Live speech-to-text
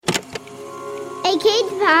A kids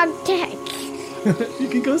podcast. You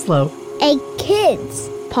can go slow. A kids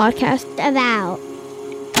podcast about.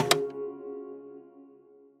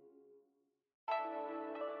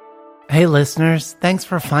 Hey listeners, thanks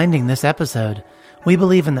for finding this episode. We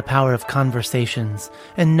believe in the power of conversations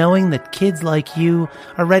and knowing that kids like you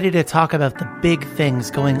are ready to talk about the big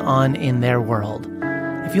things going on in their world.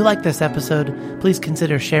 If you like this episode, please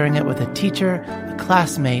consider sharing it with a teacher, a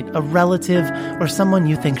classmate, a relative, or someone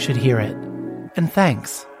you think should hear it. And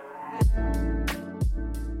thanks.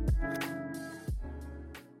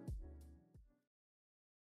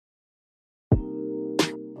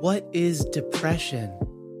 What is depression?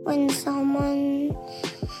 When someone's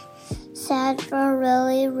sad for a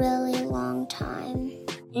really, really long time.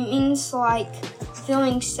 It means like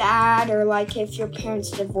feeling sad, or like if your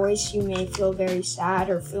parents divorce, you may feel very sad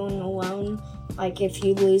or feeling alone. Like if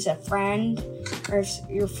you lose a friend or if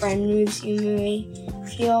your friend moves, you may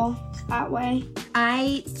feel that way.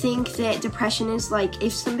 I think that depression is like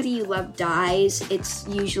if somebody you love dies, it's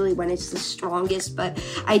usually when it's the strongest. But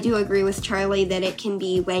I do agree with Charlie that it can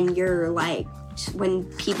be when you're like, when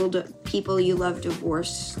people you love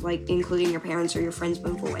divorce, like including your parents or your friends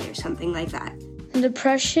move away or something like that.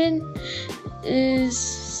 Depression is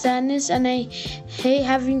sadness, and I hate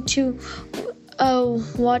having to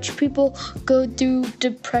watch people go through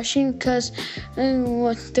depression because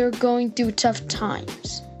they're going through tough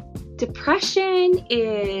times. Depression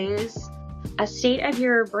is a state of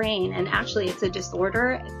your brain, and actually it's a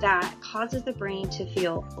disorder that causes the brain to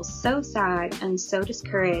feel so sad and so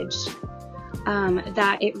discouraged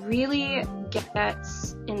that it really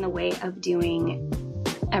gets in the way of doing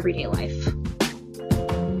everyday life.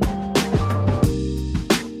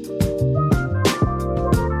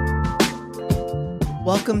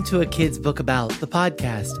 Welcome to A Kid's Book About, the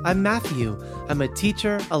podcast. I'm Matthew. I'm a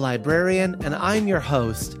teacher, a librarian, and I'm your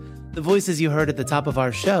host. The voices you heard at the top of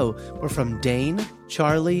our show were from Dane,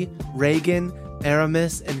 Charlie, Reagan,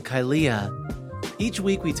 Aramis, and Kileah. Each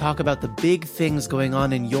week we talk about the big things going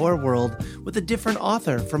on in your world with a different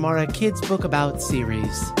author from our A Kid's Book About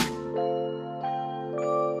series.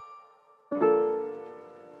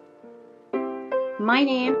 My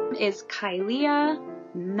name is Kileah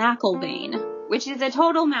McElvain, which is a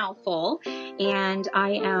total mouthful, and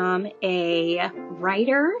I am a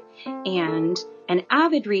writer and an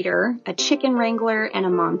avid reader, a chicken wrangler, and a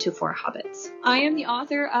mom to 4 hobbits. I am the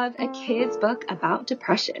author of A Kid's Book About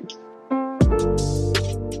Depression.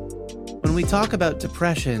 When we talk about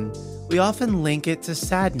depression, we often link it to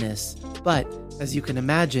sadness, but as you can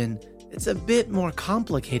imagine, it's a bit more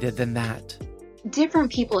complicated than that.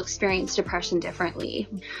 Different people experience depression differently.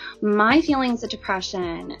 My feelings of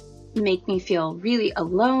depression make me feel really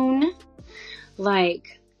alone,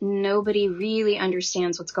 like nobody really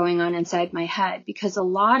understands what's going on inside my head, because a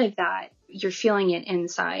lot of that, you're feeling it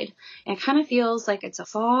inside. And it kind of feels like it's a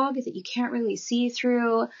fog that you can't really see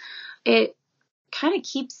through. It kind of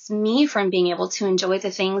keeps me from being able to enjoy the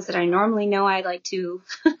things that I normally know I like to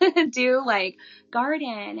do, like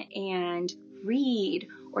garden and read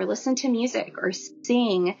or listen to music or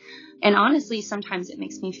sing. And honestly, sometimes it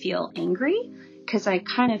makes me feel angry because I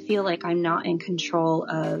kind of feel like I'm not in control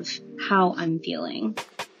of how I'm feeling.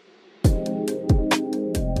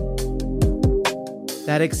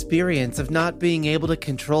 That experience of not being able to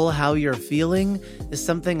control how you're feeling is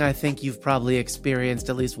something I think you've probably experienced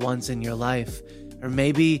at least once in your life. Or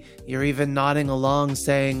maybe you're even nodding along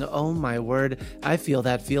saying, "Oh my word, I feel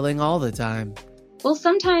that feeling all the time." Well,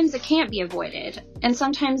 sometimes it can't be avoided, and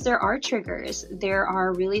sometimes there are triggers. There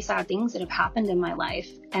are really sad things that have happened in my life,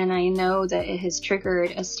 and I know that it has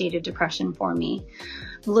triggered a state of depression for me.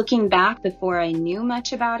 Looking back before I knew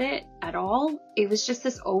much about it at all, it was just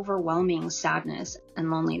this overwhelming sadness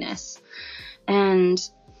and loneliness. And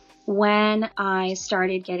when I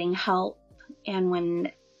started getting help and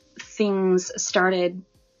when things started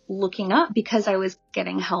looking up because I was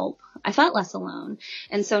getting help, I felt less alone.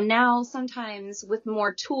 And so now sometimes with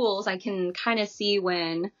more tools, I can kind of see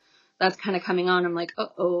when that's kind of coming on. I'm like,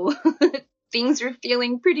 uh-oh, things are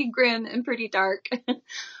feeling pretty grim and pretty dark.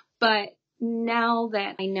 But now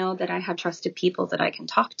that I know that I have trusted people that I can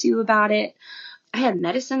talk to about it, I have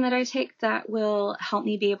medicine that I take that will help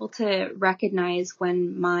me be able to recognize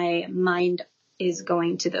when my mind is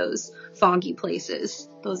going to those foggy places,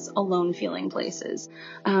 those alone feeling places.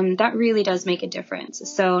 That really does make a difference.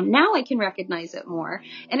 So now I can recognize it more,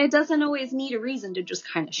 and it doesn't always need a reason to just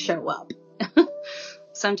kind of show up.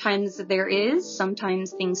 Sometimes there is,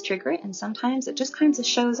 sometimes things trigger it, and sometimes it just kind of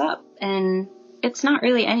shows up, and it's not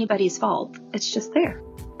really anybody's fault. It's just there.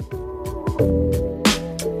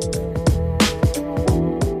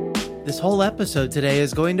 This whole episode today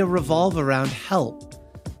is going to revolve around help.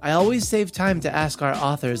 I always save time to ask our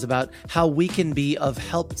authors about how we can be of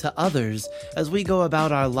help to others as we go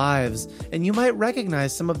about our lives, and you might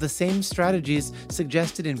recognize some of the same strategies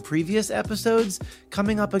suggested in previous episodes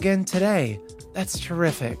coming up again today. That's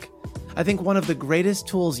terrific. I think one of the greatest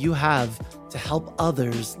tools you have to help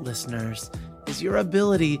others, listeners, is your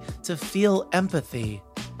ability to feel empathy.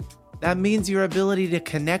 That means your ability to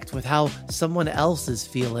connect with how someone else is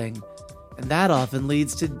feeling. And that often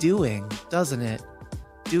leads to doing, doesn't it?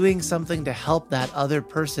 Doing something to help that other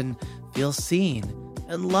person feel seen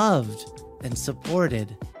and loved and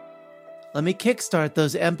supported. Let me kickstart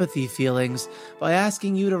those empathy feelings by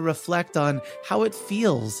asking you to reflect on how it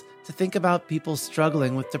feels to think about people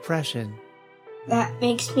struggling with depression. That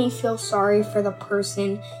makes me feel sorry for the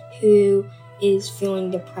person who is feeling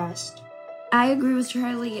depressed. I agree with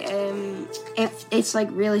Charlie. It's like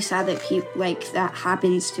really sad that that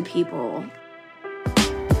happens to people.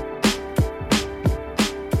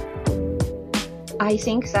 I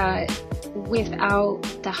think that without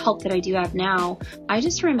the help that I do have now, I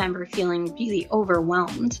just remember feeling really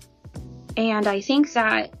overwhelmed. And I think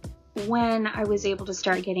that when I was able to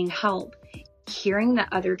start getting help, hearing that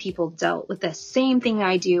other people dealt with the same thing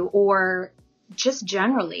I do, or just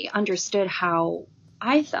generally understood how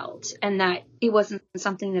I felt and that it wasn't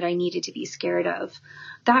something that I needed to be scared of,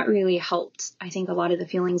 that really helped, I think, a lot of the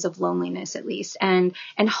feelings of loneliness, at least, and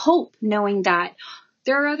hope, knowing that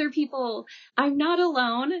there are other people. I'm not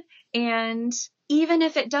alone. And even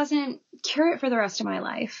if it doesn't cure it for the rest of my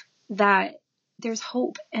life, that there's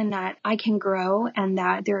hope and that I can grow and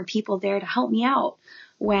that there are people there to help me out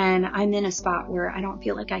when I'm in a spot where I don't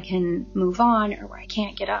feel like I can move on or where I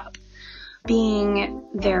can't get up. Being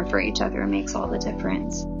there for each other makes all the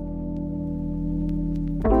difference.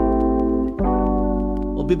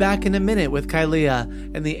 We'll be back in a minute with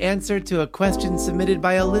Kileah and the answer to a question submitted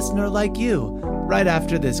by a listener like you, right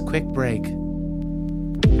after this quick break.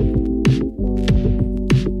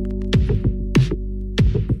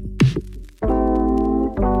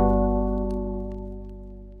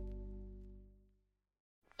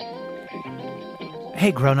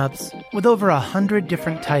 Hey grown-ups, with over 100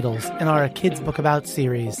 different titles in our Kids Book About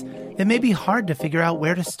series, it may be hard to figure out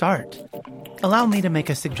where to start. Allow me to make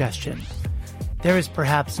a suggestion. There is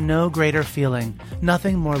perhaps no greater feeling,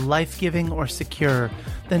 nothing more life-giving or secure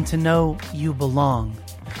than to know you belong.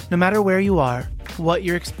 No matter where you are, what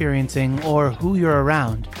you're experiencing, or who you're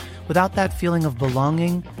around, without that feeling of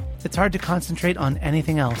belonging, it's hard to concentrate on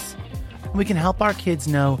anything else. We can help our kids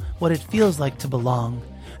know what it feels like to belong,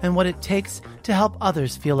 and what it takes to help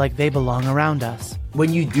others feel like they belong around us.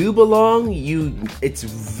 When you do belong, it's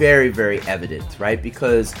very, very evident, right?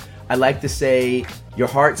 Because I like to say your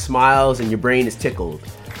heart smiles and your brain is tickled.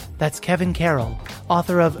 That's Kevin Carroll,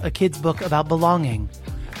 author of A Kid's Book About Belonging.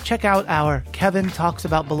 Check out our Kevin Talks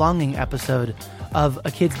About Belonging episode of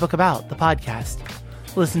A Kid's Book About, the podcast.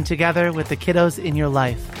 Listen together with the kiddos in your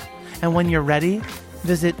life. And when you're ready,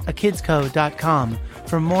 visit akidsco.com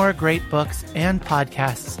for more great books and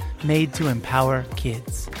podcasts made to empower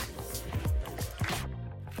kids.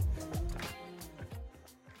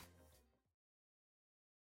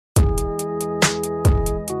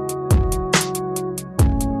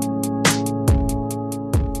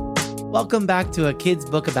 Welcome back to A Kid's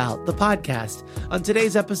Book About, the podcast. On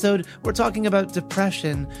today's episode, we're talking about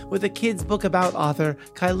depression with A Kid's Book About author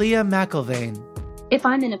Kileah McIlvaine. If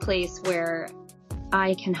I'm in a place where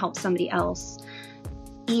I can help somebody else,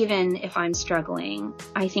 even if I'm struggling,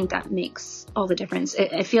 I think that makes all the difference.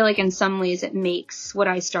 I feel like in some ways it makes what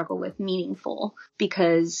I struggle with meaningful,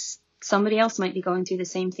 because somebody else might be going through the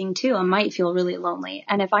same thing too and might feel really lonely.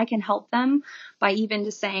 And if I can help them by even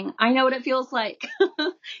just saying, I know what it feels like.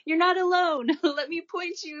 You're not alone. Let me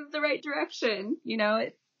point you the right direction.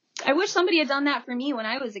 I wish somebody had done that for me when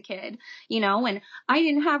I was a kid, when I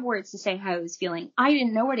didn't have words to say how I was feeling. I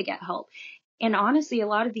didn't know where to get help. And honestly, a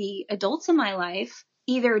lot of the adults in my life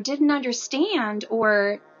either didn't understand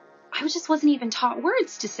or I just wasn't even taught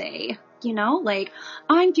words to say, like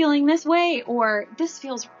I'm feeling this way or this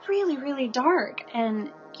feels really, really dark.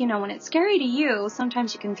 And, when it's scary to you,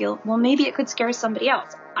 sometimes you can feel, well, maybe it could scare somebody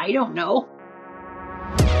else. I don't know.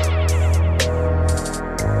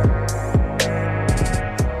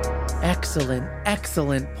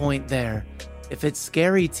 Excellent point there. If it's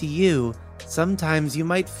scary to you, sometimes you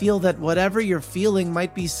might feel that whatever you're feeling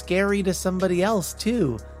might be scary to somebody else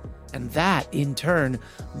too. And that, in turn,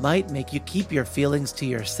 might make you keep your feelings to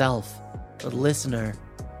yourself. But listener,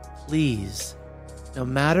 please, no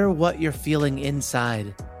matter what you're feeling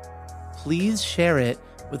inside, please share it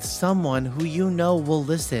with someone who you know will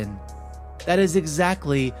listen. That is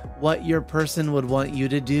exactly what your person would want you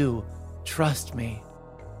to do. Trust me.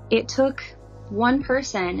 It took one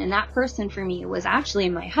person, and that person for me was actually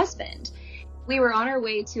my husband. We were on our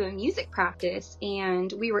way to a music practice,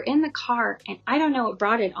 and we were in the car, and I don't know what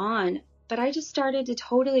brought it on, but I just started to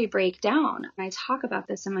totally break down. I talk about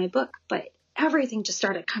this in my book, but everything just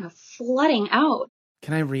started kind of flooding out.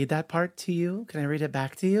 Can I read that part to you? Can I read it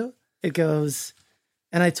back to you? It goes,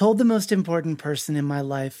 "And I told the most important person in my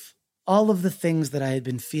life all of the things that I had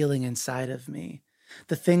been feeling inside of me,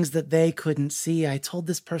 the things that they couldn't see. I told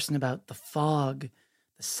this person about the fog,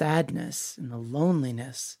 the sadness, and the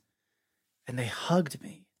loneliness, and they hugged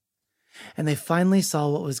me. And they finally saw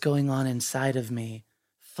what was going on inside of me.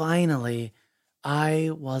 Finally, I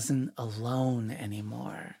wasn't alone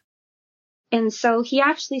anymore." And so he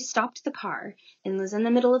actually stopped the car, and it was in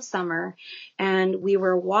the middle of summer, and we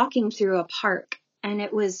were walking through a park, and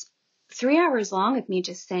it was 3 hours long of me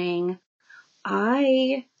just saying,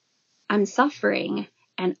 I'm suffering,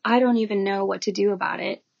 and I don't even know what to do about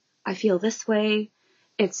it. I feel this way.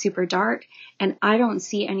 It's super dark, and I don't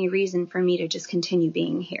see any reason for me to just continue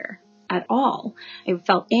being here at all. I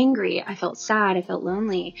felt angry. I felt sad. I felt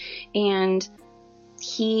lonely. And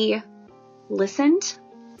he listened,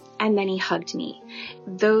 and then he hugged me.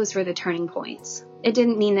 Those were the turning points. It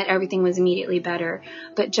didn't mean that everything was immediately better,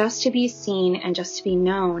 but just to be seen and just to be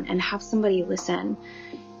known and have somebody listen,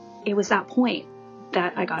 it was that point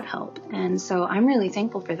that I got help. And so I'm really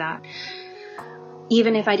thankful for that.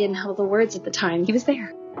 Even if I didn't have the words at the time, he was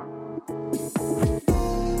there.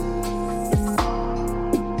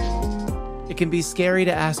 It can be scary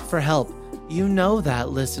to ask for help. You know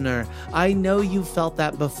that, listener. I know you felt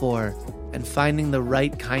that before. And finding the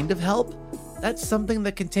right kind of help, that's something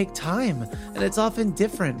that can take time, and it's often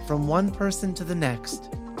different from one person to the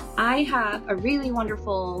next. I have a really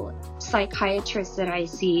wonderful psychiatrist that I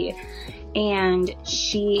see, and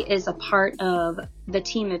she is a part of the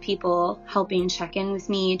team of people helping check in with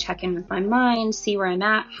me, check in with my mind, see where I'm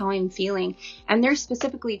at, how I'm feeling. And they're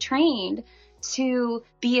specifically trained to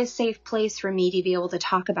be a safe place for me to be able to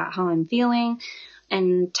talk about how I'm feeling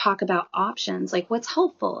and talk about options, like what's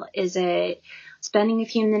helpful. Is it spending a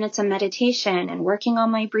few minutes of meditation and working on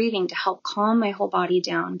my breathing to help calm my whole body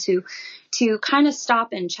down, to kind of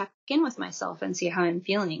stop and check in with myself and see how I'm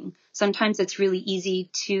feeling. Sometimes it's really easy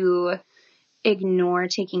to ignore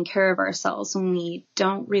taking care of ourselves when we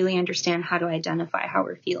don't really understand how to identify how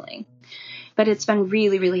we're feeling. But it's been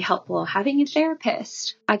really, really helpful having a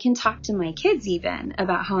therapist. I can talk to my kids even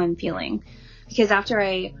about how I'm feeling. Because after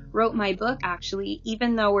I wrote my book, actually,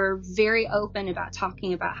 even though we're very open about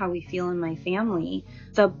talking about how we feel in my family,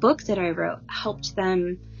 the book that I wrote helped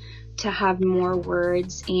them to have more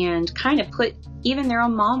words and kind of put even their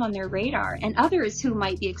own mom on their radar and others who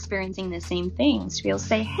might be experiencing the same things to be able to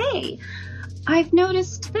say, hey, I've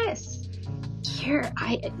noticed this. Here,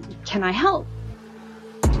 can I help?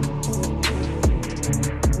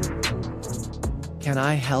 Can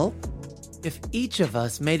I help? If each of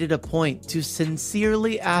us made it a point to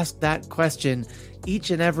sincerely ask that question each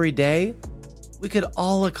and every day, we could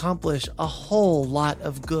all accomplish a whole lot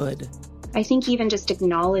of good. I think even just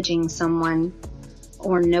acknowledging someone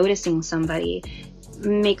or noticing somebody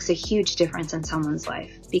makes a huge difference in someone's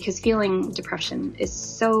life, because feeling depression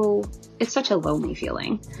is it's such a lonely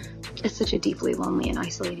feeling. It's such a deeply lonely and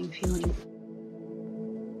isolating feeling.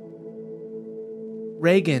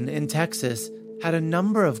 Reagan in Texas had a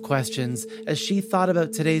number of questions as she thought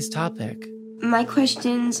about today's topic. My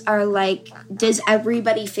questions are like, does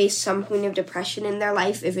everybody face some point of depression in their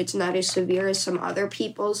life if it's not as severe as some other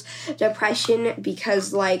people's depression?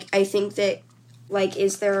 Because, I think that,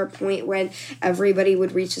 is there a point when everybody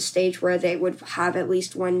would reach a stage where they would have at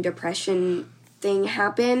least one depression thing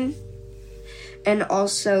happen? And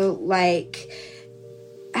also,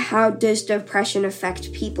 how does depression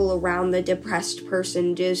affect people around the depressed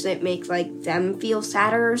person? Does it make, them feel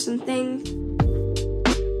sadder or something?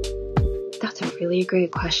 That's a really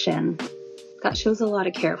great question. That shows a lot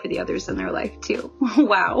of care for the others in their life, too.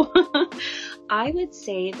 Wow. I would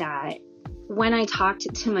say that when I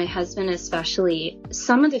talked to my husband especially,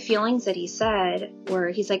 some of the feelings that he said were,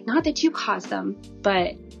 he's like, not that you caused them,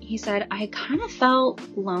 but he said, I kind of felt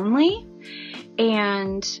lonely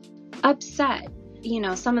and upset.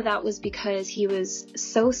 Some of that was because he was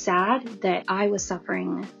so sad that I was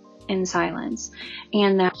suffering in silence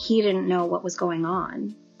and that he didn't know what was going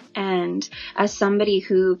on. And as somebody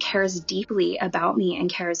who cares deeply about me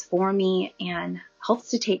and cares for me and helps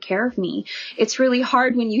to take care of me, it's really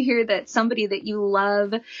hard when you hear that somebody that you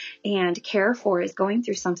love and care for is going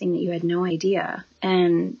through something that you had no idea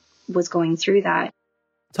and was going through that.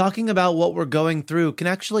 Talking about what we're going through can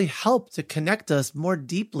actually help to connect us more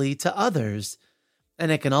deeply to others. And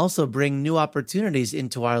it can also bring new opportunities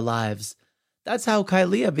into our lives. That's how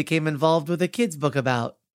Kileah became involved with a kids book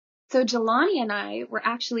about. So Jelani and I were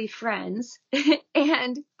actually friends.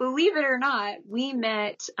 And believe it or not, we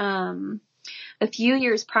met a few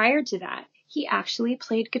years prior to that. He actually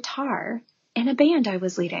played guitar in a band I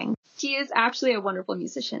was leading. He is actually a wonderful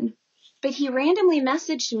musician. But he randomly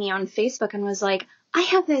messaged me on Facebook and was like, I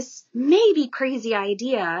have this maybe crazy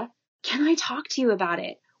idea. Can I talk to you about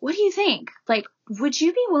it? What do you think? Like, would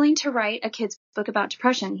you be willing to write a kid's book about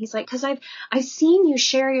depression? He's like, because I've seen you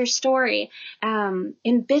share your story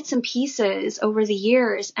in bits and pieces over the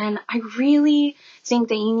years, and I really think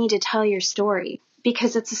that you need to tell your story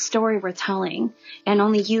because it's a story worth telling, and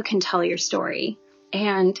only you can tell your story.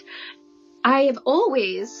 And I have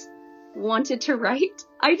always wanted to write.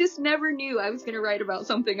 I just never knew I was going to write about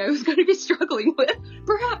something I was going to be struggling with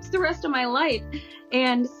perhaps the rest of my life.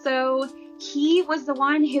 And so he was the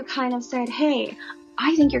one who kind of said, hey,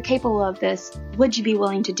 I think you're capable of this. Would you be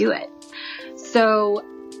willing to do it? So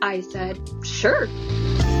I said, sure.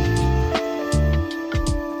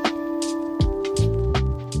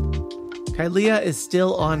 Kileah is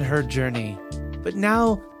still on her journey, but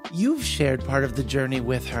now you've shared part of the journey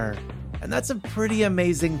with her. And that's a pretty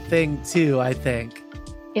amazing thing too, I think.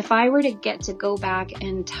 If I were to get to go back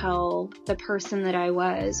and tell the person that I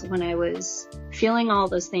was when I was feeling all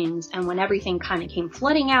those things and when everything kind of came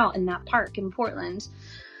flooding out in that park in Portland,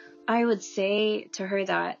 I would say to her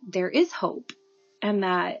that there is hope and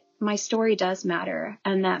that my story does matter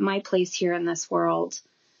and that my place here in this world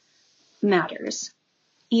matters,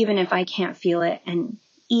 even if I can't feel it and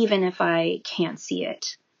even if I can't see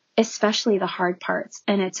it. Especially the hard parts.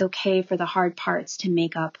 And it's okay for the hard parts to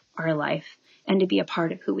make up our life and to be a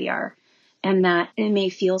part of who we are. And that it may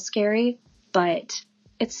feel scary, but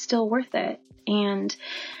it's still worth it. And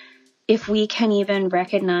if we can even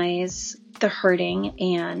recognize the hurting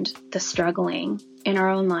and the struggling in our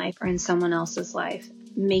own life or in someone else's life,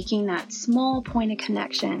 making that small point of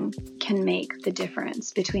connection can make the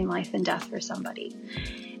difference between life and death for somebody.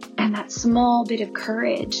 And that small bit of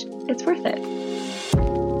courage, it's worth it.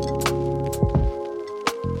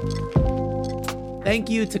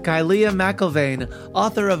 Thank you to Kileah McIlvaine,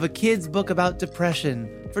 author of a kid's book about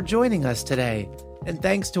depression, for joining us today. And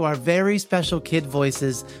thanks to our very special kid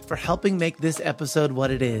voices for helping make this episode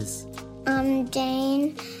what it is. I'm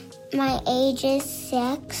Dane. My age is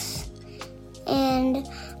 6. And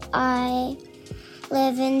I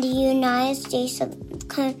live in the United States of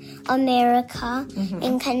America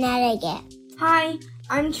in Connecticut. Hi,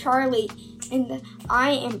 I'm Charlie, and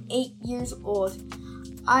I am 8 years old.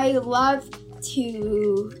 I love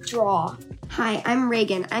to draw. Hi, I'm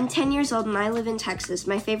Reagan. I'm 10 years old and I live in Texas.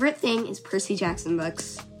 My favorite thing is Percy Jackson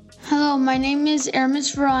books. Hello, my name is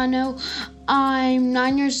Aramis Verano. I'm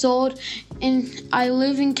 9 years old and I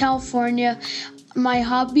live in California. My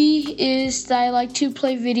hobby is that I like to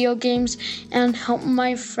play video games and help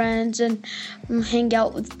my friends and hang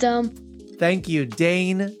out with them. Thank you,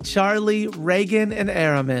 Dane, Charlie, Reagan, and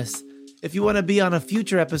Aramis. If you want to be on a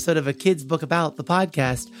future episode of A Kid's Book About the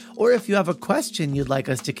podcast, or if you have a question you'd like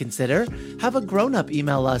us to consider, have a grown-up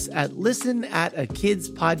email us at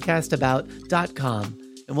listen@akidspodcastabout.com,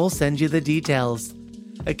 and we'll send you the details.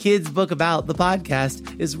 A Kid's Book About the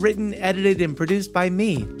podcast is written, edited, and produced by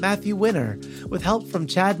me, Matthew Winner, with help from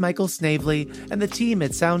Chad Michael Snavely and the team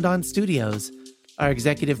at Sound On Studios. Our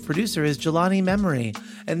executive producer is Jelani Memory,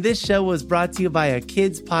 and this show was brought to you by A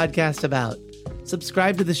Kid's Podcast About.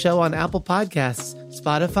 Subscribe to the show on Apple Podcasts,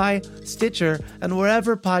 Spotify, Stitcher, and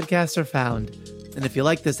wherever podcasts are found. And if you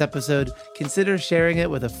like this episode, consider sharing it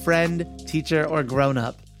with a friend, teacher, or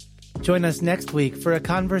grown-up. Join us next week for a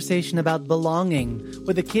conversation about belonging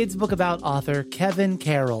with A Kid's Book About author Kevin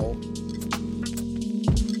Carroll.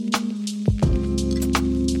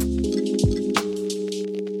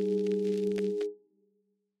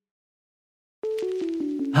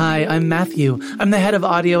 Hi, I'm Matthew. I'm the head of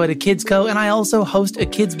audio at A Kids Co, and I also host A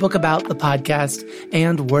Kid's Book About the podcast,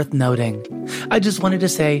 and worth noting, I just wanted to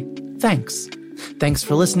say thanks. Thanks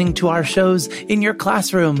for listening to our shows in your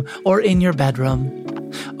classroom or in your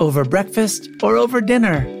bedroom, over breakfast or over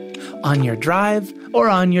dinner, on your drive or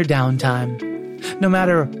on your downtime. No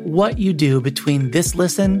matter what you do between this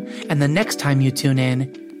listen and the next time you tune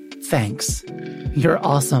in, thanks. You're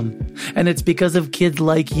awesome. And it's because of kids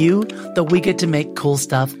like you that we get to make cool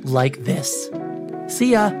stuff like this.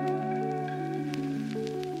 See ya.